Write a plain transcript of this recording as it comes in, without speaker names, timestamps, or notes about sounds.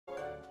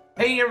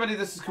Hey everybody,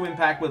 this is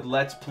Kuuimpact with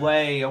Let's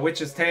Play A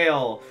Witch's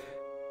Tale.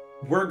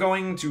 We're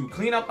going to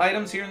clean up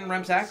items here in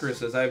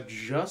Remsacris, as I've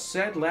just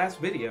said last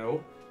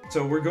video.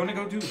 So we're going to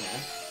go do that.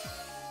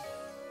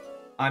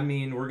 I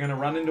mean, we're going to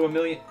run into a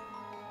million... Is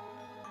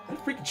that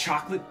a freaking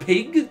chocolate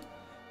pig?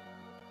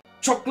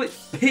 Chocolate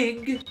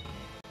pig?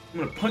 I'm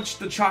going to punch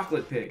the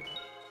chocolate pig.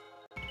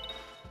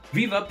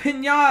 Viva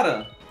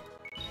Pinata!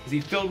 Is he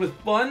filled with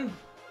fun?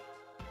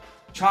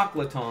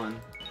 Chocolaton.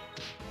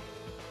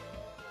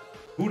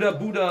 Buddha,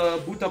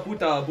 Buddha, Buddha,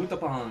 Buddha, Buddha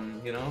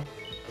Pan, you know?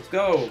 Let's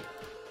go!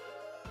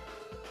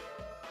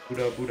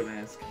 Buddha, Buddha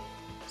mask.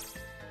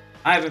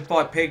 I haven't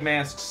fought pig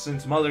masks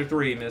since Mother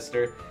 3,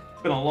 mister.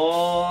 It's been a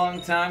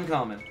long time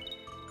coming.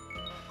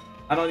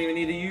 I don't even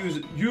need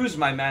to use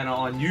my mana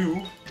on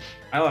you.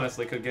 I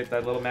honestly could get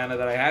that little mana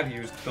that I have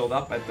used filled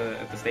up at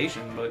the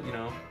station, but, you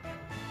know.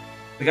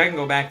 I think I can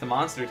go back to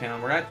Monster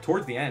Town. We're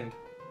towards the end.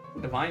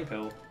 Divine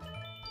Pill.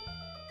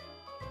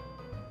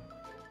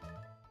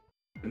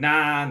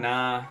 Nah.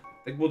 I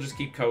think we'll just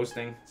keep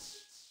coasting.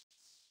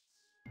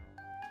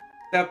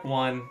 Step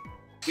 1.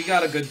 We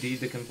got a good deed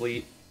to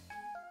complete.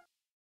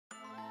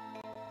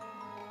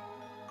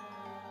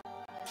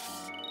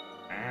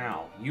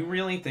 Ow. You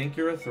really think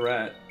you're a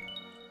threat?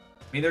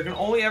 I mean, there can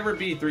only ever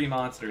be 3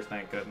 monsters,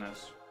 thank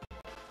goodness.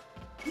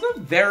 This is a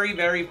very,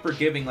 very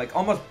forgiving, like,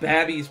 almost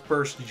Babby's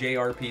first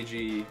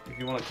JRPG, if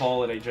you want to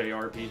call it a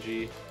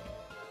JRPG.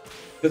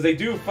 Because they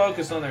do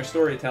focus on their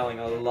storytelling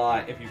a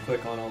lot if you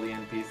click on all the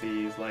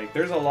NPCs. Like,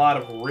 there's a lot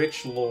of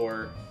rich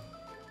lore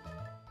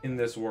in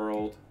this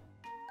world.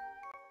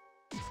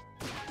 I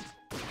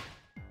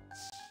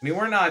mean,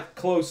 we're not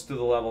close to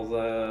the levels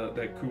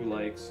that Ku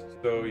likes,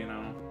 so, you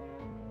know.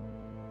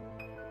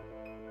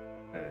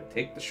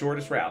 Take the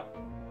shortest route.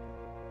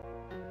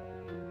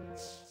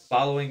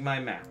 Following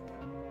my map.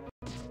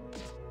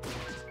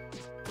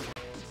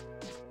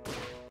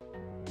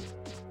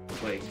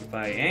 Like, if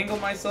I angle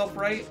myself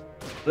right,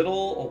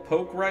 little will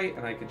poke right,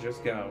 and I could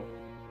just go.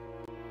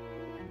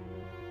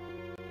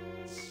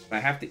 If I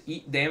have to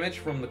eat damage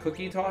from the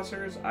cookie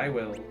tossers, I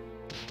will.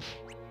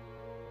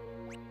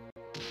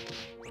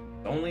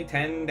 Only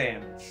 10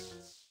 damage.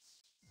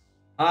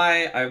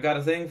 Hi, I've got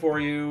a thing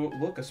for you.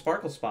 Look, a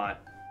sparkle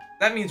spot.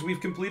 That means we've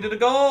completed a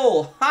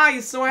goal! Hi,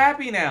 he's so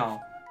happy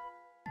now!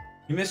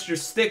 You missed your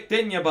stick,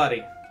 didn't you,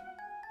 buddy?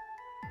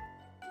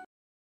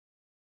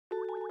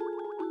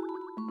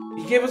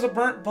 He gave us a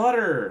burnt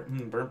butter!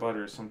 Burnt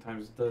butter is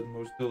sometimes the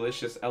most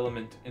delicious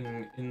element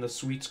in the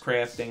sweets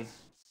crafting.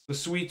 The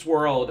sweets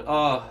world,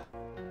 How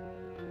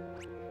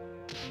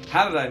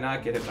did I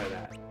not get hit by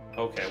that?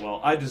 Okay,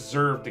 well, I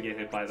deserve to get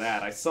hit by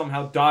that. I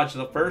somehow dodged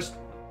the first...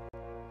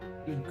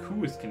 Even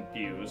Ku is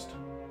confused.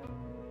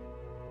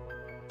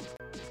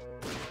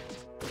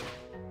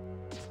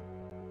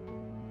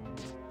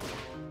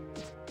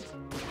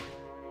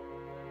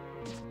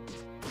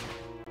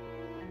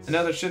 I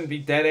know there shouldn't be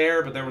dead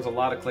air, but there was a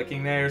lot of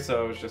clicking there,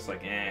 so it was just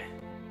like,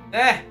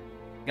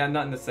 got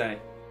nothing to say.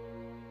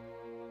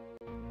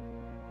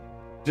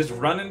 Just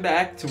running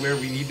back to where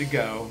we need to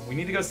go. We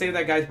need to go save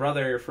that guy's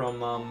brother from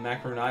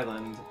Macaroon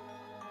Island.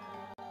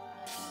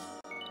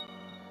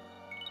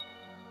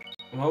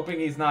 I'm hoping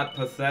he's not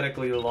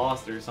pathetically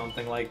lost or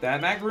something like that.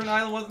 Macaroon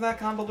Island wasn't that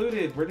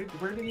convoluted. Where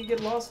did he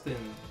get lost in?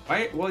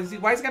 Why's he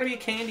gotta be a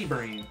candy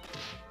brain?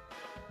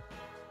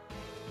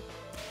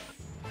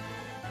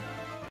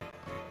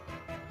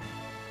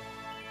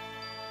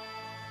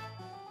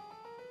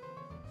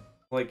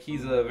 Like,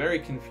 he's a very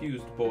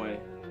confused boy.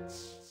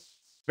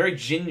 Very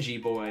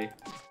gingy boy.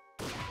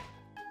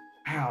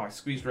 Ow, I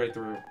squeezed right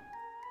through.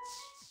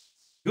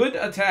 Good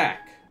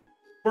attack.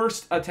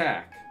 First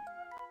attack.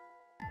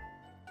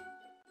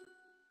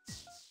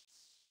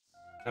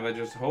 If I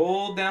just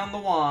hold down the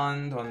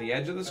wand on the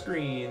edge of the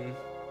screen...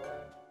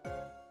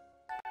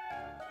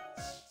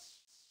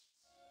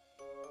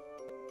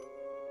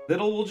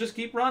 Little will just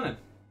keep running.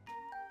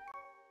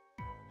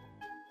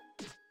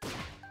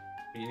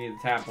 You need to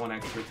tap one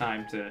extra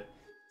time to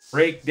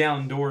break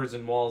down doors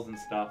and walls and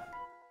stuff.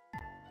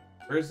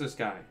 Where's this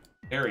guy?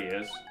 There he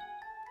is.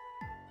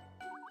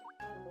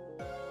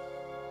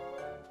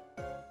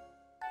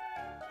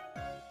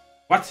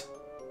 What?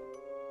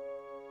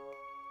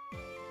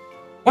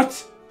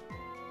 What?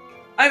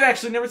 I've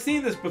actually never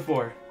seen this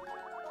before.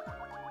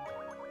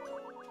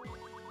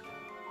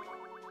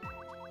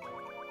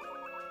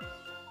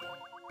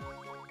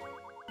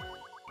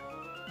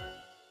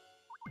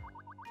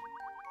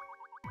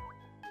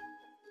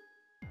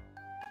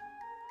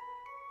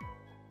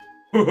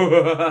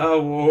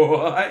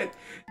 What?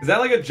 Is that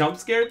like a jump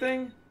scare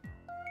thing?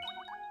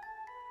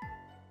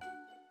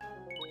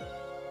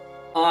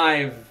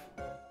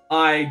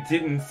 I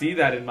didn't see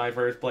that in my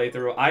first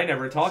playthrough. I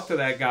never talked to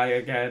that guy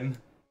again.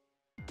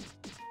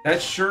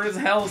 That sure as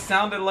hell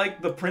sounded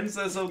like the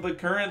princess of the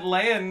current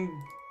land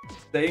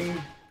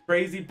saying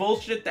crazy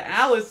bullshit to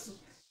Alice.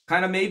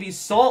 Kind of maybe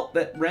salt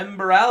that Rem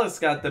Borealis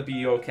got to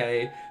be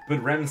okay,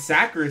 but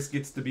Remsacris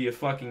gets to be a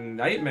fucking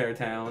nightmare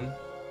town.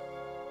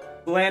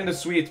 The land of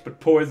sweets, but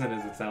poison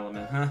is its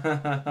element.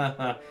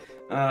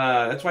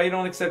 That's why you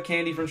don't accept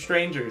candy from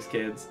strangers,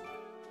 kids.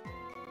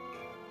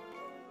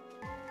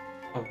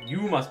 Oh,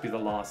 you must be the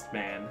lost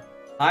man.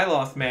 Hi,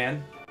 lost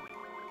man.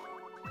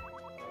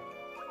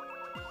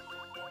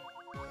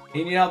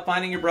 You need help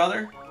finding your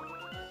brother?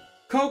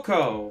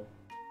 Coco!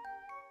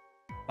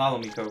 Follow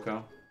me,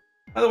 Coco.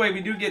 By the way, we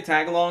do get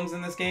tag-alongs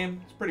in this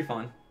game. It's pretty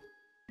fun.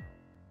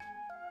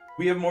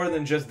 We have more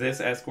than just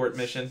this escort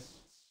mission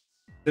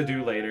to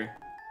do later.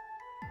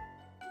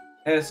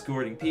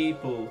 Escorting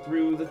people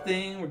through the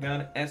thing. We're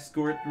gonna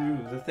escort through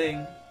the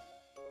thing.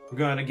 We're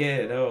gonna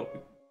get up,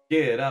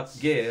 get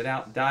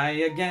out, die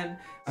again.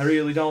 I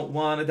really don't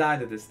want to die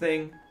to this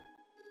thing.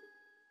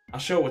 I'll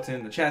show what's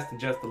in the chest in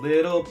just a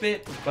little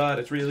bit, but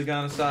it's really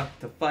gonna suck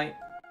to fight.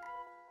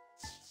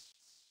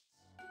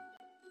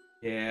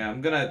 Yeah,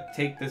 I'm gonna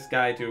take this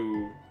guy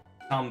to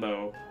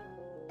Combo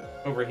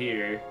over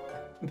here.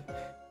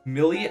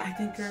 Millie, I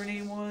think her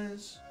name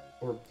was?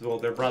 Or, well,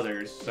 they're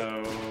brothers,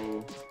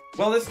 so...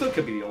 Well, this still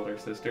could be the older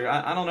sister.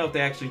 I don't know if they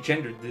actually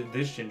gendered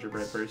this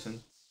gingerbread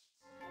person.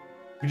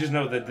 We just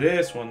know that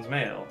this one's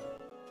male.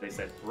 They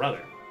said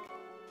brother.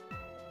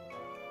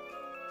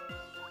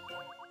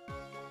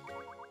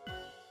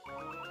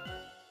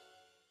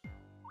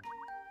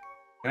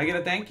 Can I get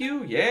a thank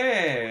you?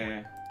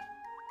 Yeah!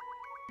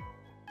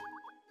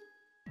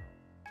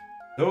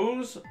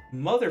 Those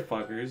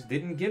motherfuckers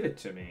didn't give it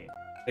to me.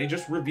 They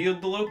just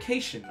revealed the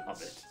location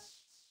of it.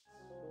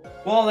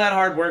 Well, all that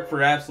hard work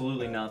for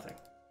absolutely nothing.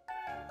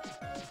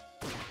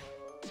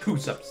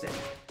 Who's upset?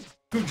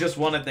 Who just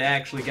wanted to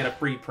actually get a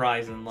free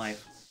prize in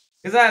life?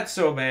 Is that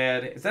so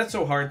bad? Is that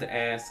so hard to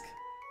ask?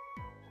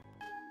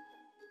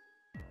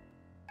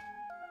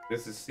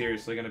 This is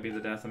seriously gonna be the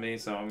death of me,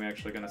 so I'm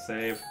actually gonna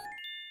save.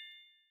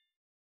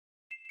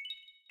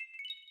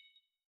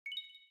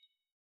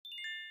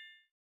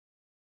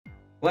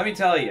 Let me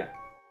tell you.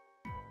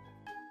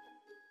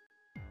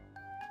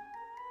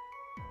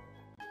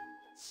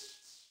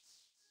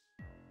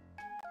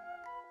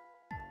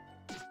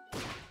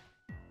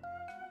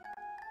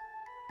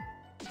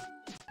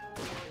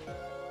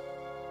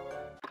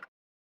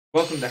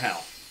 Welcome to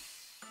hell.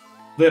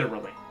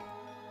 Literally.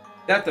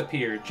 Death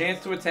appeared.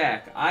 Chance to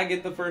attack. I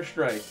get the first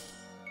strike.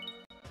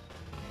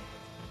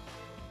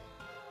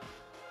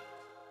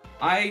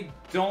 I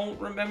don't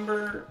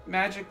remember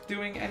magic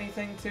doing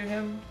anything to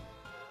him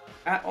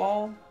at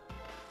all.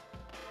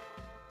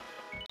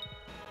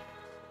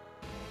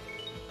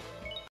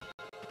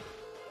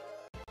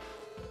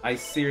 I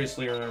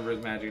seriously remember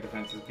his magic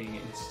defenses being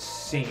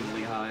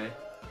insanely high.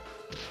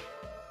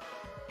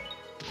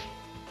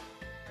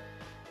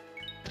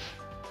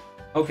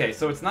 Okay,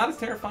 so it's not as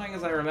terrifying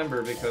as I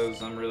remember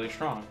because I'm really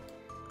strong.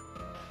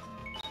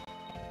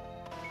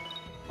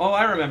 Oh,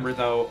 I remember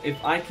though, if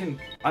I can...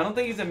 I don't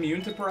think he's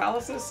immune to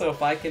paralysis, so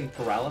if I can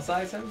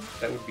paralyze him,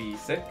 that would be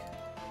sick.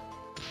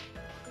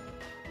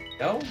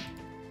 No?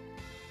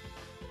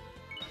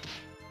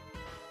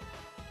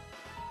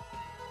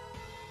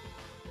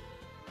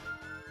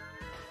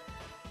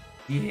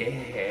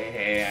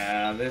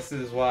 Yeah, this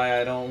is why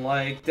I don't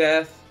like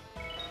death.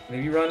 And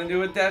if you run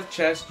into a death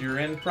chest, you're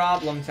in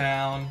problem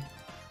town.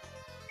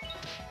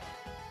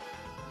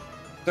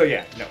 So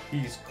yeah, no,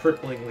 he's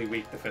cripplingly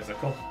weak to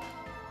physical.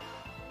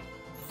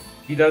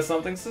 He does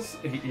something,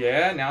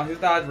 yeah, now his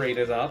dodge rate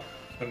is up,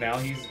 so now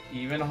he's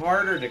even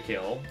harder to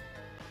kill.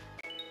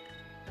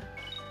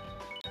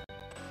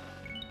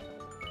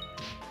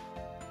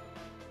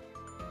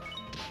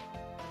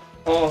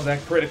 Oh, that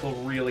critical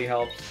really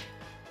helps.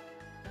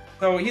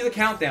 So he's a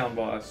countdown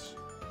boss.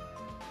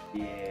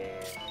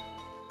 Yeah.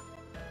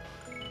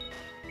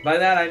 By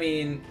that I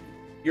mean,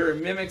 your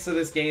mimics of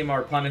this game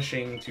are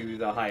punishing to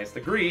the highest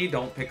degree.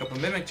 Don't pick up a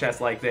mimic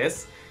chest like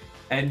this,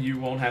 and you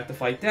won't have to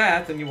fight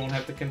death, and you won't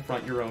have to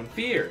confront your own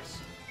fears.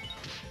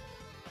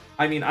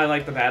 I mean, I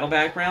like the battle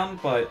background,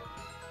 but...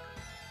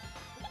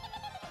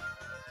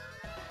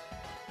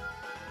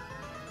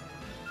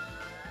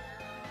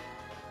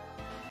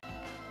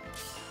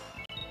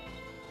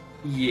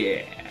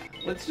 yeah.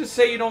 Let's just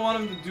say you don't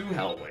want him to do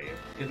Hellwave.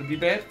 It'll be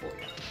bad for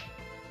you.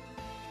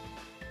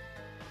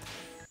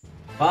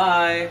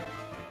 Bye!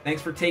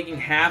 Thanks for taking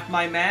half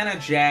my mana,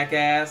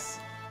 jackass.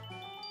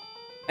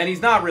 And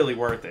he's not really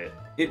worth it.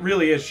 It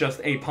really is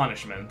just a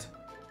punishment.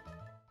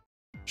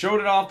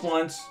 Showed it off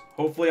once.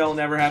 Hopefully I'll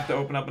never have to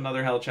open up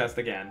another hell chest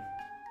again.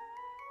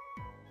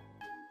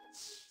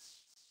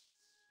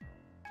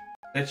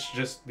 That's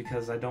just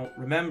because I don't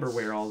remember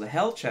where all the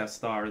hell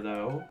chests are,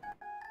 though.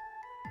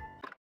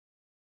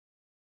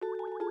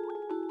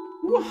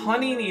 Ooh, a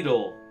honey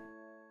needle.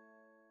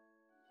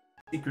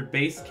 Secret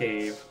base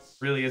cave.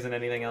 Really isn't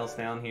anything else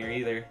down here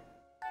either.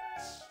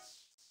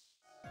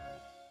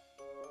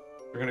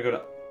 We're gonna go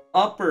to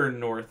Upper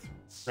North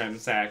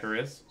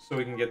Remsakaris so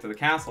we can get to the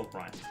castle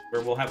front,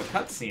 where we'll have a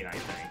cutscene, I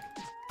think.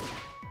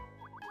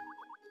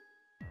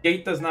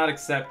 Gate does not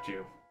accept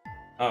you.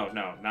 Oh,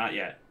 no, not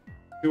yet.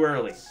 Too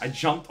early. I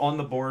jumped on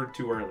the board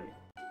too early.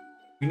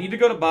 We need to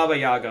go to Baba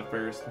Yaga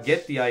first,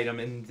 get the item,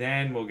 and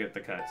then we'll get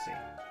the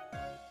cutscene.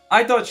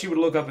 I thought she would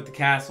look up at the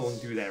castle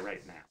and do that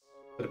right now,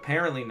 but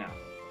apparently no.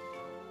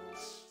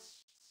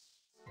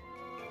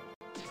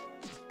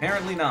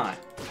 Apparently not.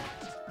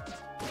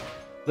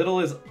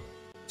 Little is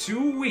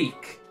too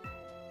weak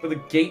for the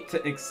gate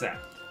to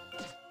accept.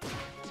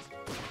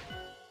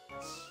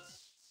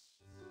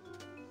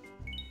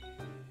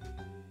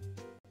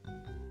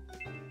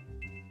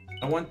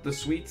 I want the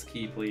sweets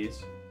key,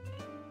 please.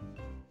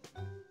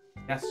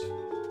 Yes.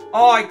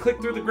 Oh, I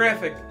clicked through the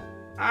graphic.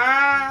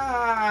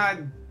 Ah,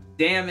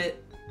 damn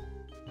it.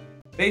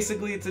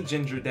 Basically, it's a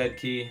ginger dead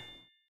key.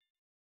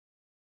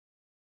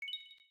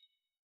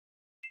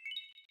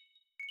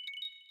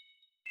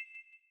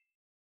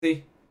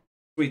 See?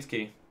 Sweets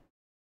key.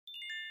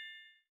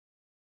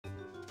 I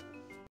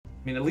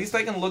mean, at least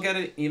I can look at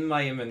it in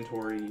my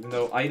inventory, even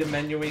though item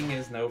menuing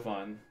is no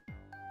fun.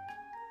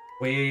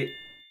 Wait.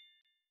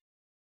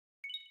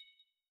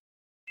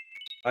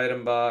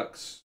 Item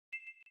box.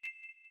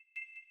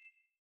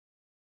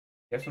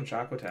 You have some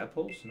chocolate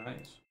tadpoles?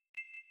 Nice.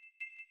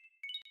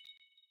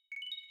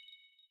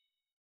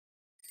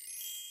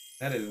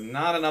 That is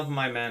not enough of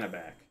my mana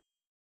back.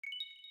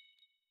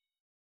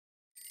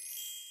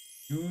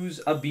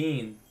 Use a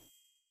bean.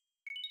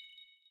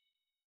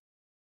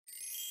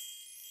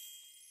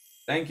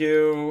 Thank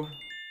you.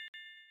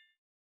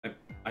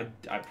 I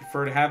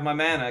prefer to have my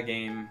mana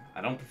game.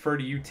 I don't prefer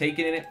to you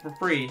taking it for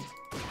free.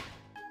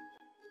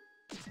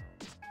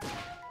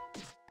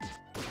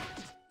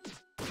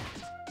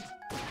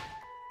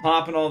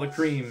 Popping all the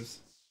creams.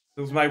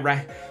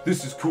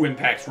 This is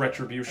Kuuimpact's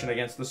retribution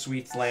against the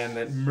Sweets land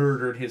that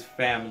murdered his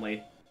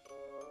family.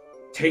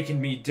 Taking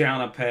me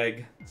down a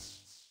peg.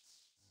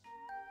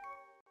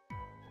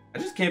 I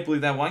just can't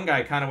believe that one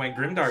guy kind of went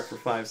grimdark for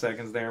 5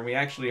 seconds there, and we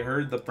actually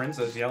heard the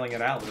princess yelling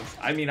at Alice.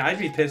 I mean, I'd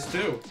be pissed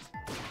too.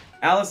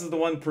 Alice is the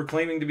one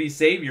proclaiming to be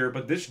savior,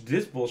 but this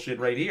bullshit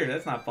right here,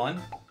 that's not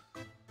fun.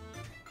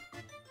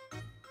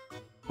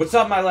 What's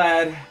up, my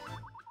lad?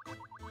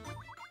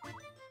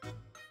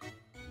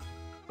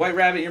 White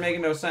Rabbit, you're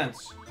making no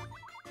sense.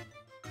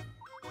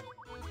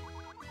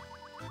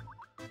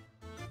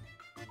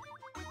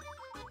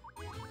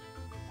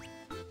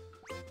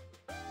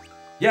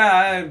 Yeah,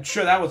 I'm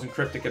sure that wasn't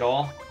cryptic at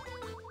all.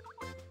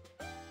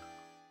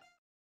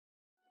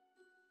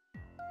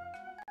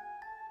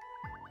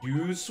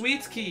 Use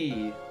Sweets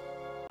Key.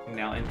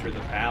 Now enter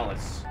the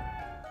palace.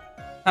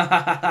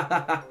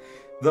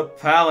 The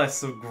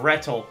palace of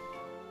Gretel.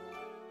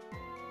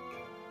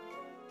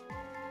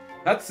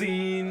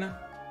 Cutscene.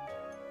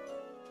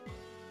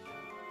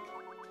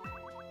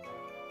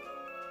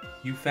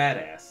 You fat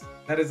ass.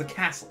 That is a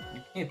castle.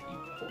 You can't eat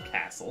the whole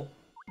castle.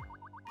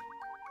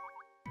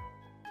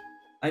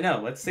 I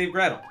know, let's save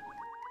Gretel.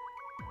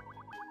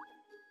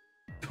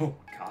 Oh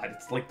god,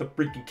 it's like the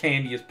freaking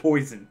candy is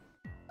poison.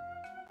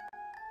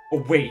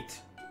 Oh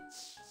wait.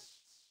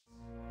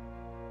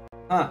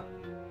 Huh.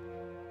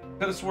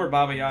 Could have swore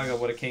Baba Yaga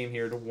would have came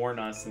here to warn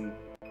us and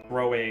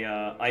throw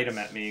a item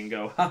at me and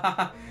go,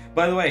 haha.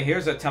 By the way,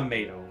 here's a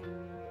tomato.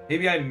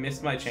 Maybe I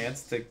missed my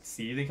chance to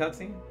see the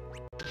cutscene?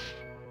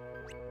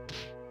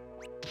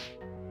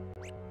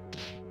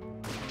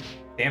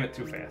 Damn it,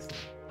 too fast.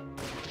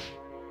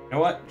 You know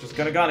what? Just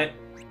gonna gun it.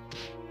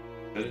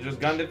 Could've just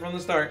gunned it from the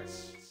start.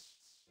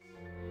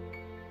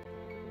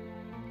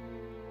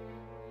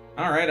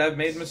 Alright, I've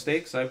made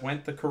mistakes. I've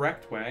went the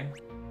correct way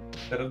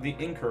instead of the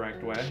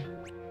incorrect way.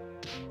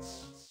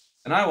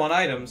 And I want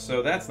items,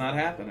 so that's not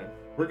happening.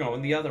 We're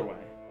going the other way.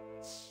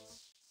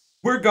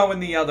 We're going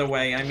the other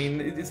way. I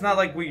mean, it's not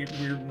like we...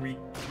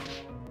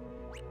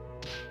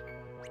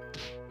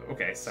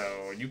 Okay,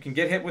 so you can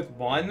get hit with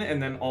one,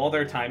 and then all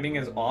their timing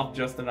is off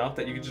just enough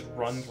that you can just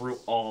run through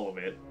all of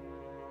it.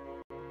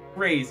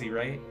 Crazy,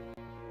 right?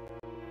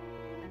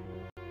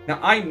 Now,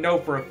 I know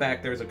for a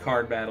fact there's a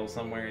card battle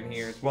somewhere in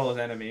here, as well as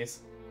enemies.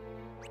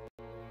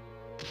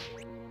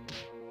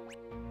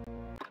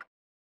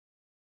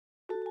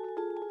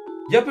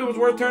 Yep, it was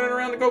worth turning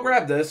around to go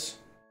grab this.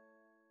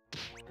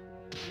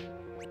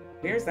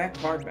 Here's that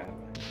card battle.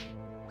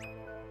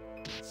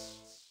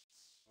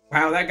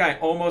 Wow, that guy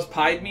almost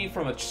pied me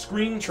from a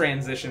screen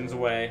transitions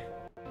away.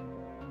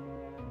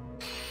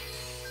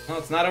 Well,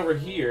 it's not over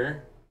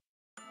here.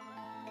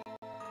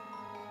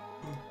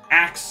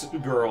 Axe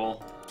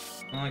girl.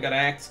 Well, I gotta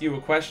ask you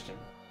a question.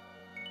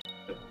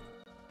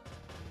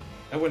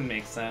 That wouldn't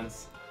make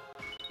sense.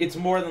 It's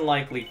more than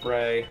likely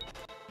Frey.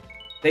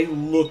 They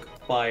look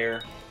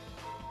fire.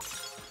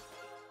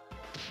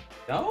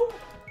 No?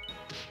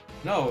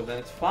 No, then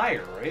it's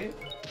fire, right?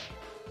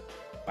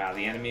 Wow,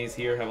 the enemies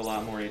here have a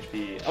lot more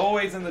HP.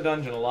 Always in the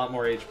dungeon, a lot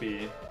more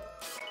HP.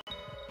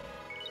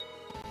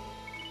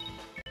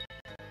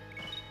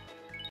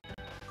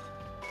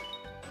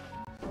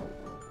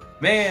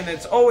 Man,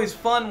 it's always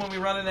fun when we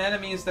run into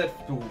enemies that...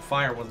 Ooh,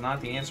 fire was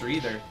not the answer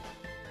either.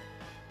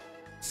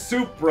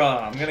 Supra.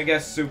 I'm gonna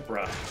guess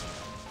Supra.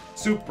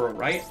 Supra,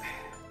 right?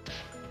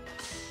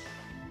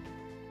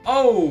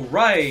 Oh,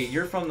 right.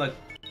 You're from the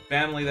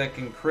family that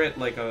can crit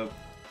like a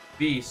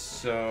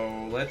beast,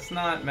 so let's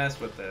not mess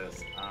with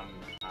this. I'm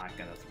not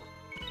gonna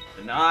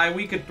throw... Nah,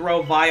 we could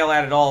throw Vile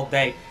at it all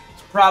day.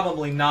 It's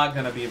probably not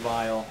gonna be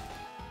Vile.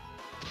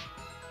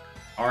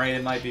 Alright,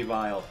 it might be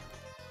Vile.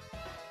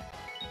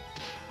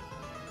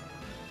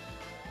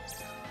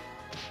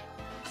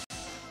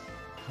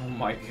 Oh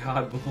my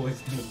god, Blue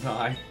is gonna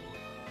die.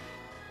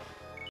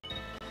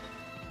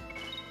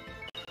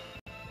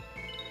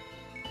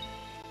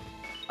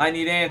 I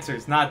need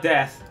answers, not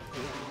death.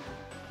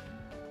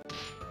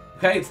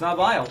 Okay, it's not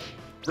Vile.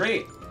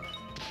 Great.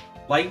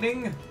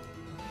 Lightning?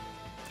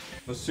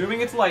 I'm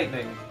assuming it's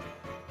lightning.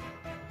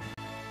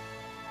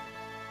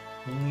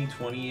 Only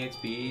 20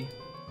 XP?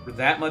 For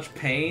that much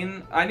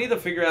pain? I need to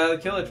figure out how to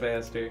kill it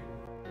faster.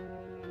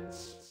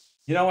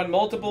 You know, when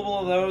multiple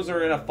of those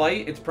are in a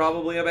fight, it's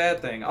probably a bad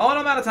thing. Oh, and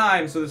I'm out of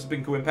time, so this has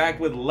been Kuuimpact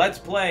with Let's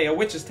Play A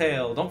Witch's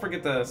Tale. Don't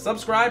forget to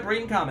subscribe,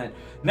 rate, and comment.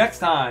 Next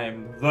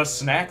time, the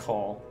Snack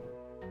Hall.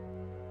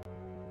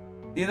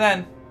 See you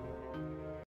then.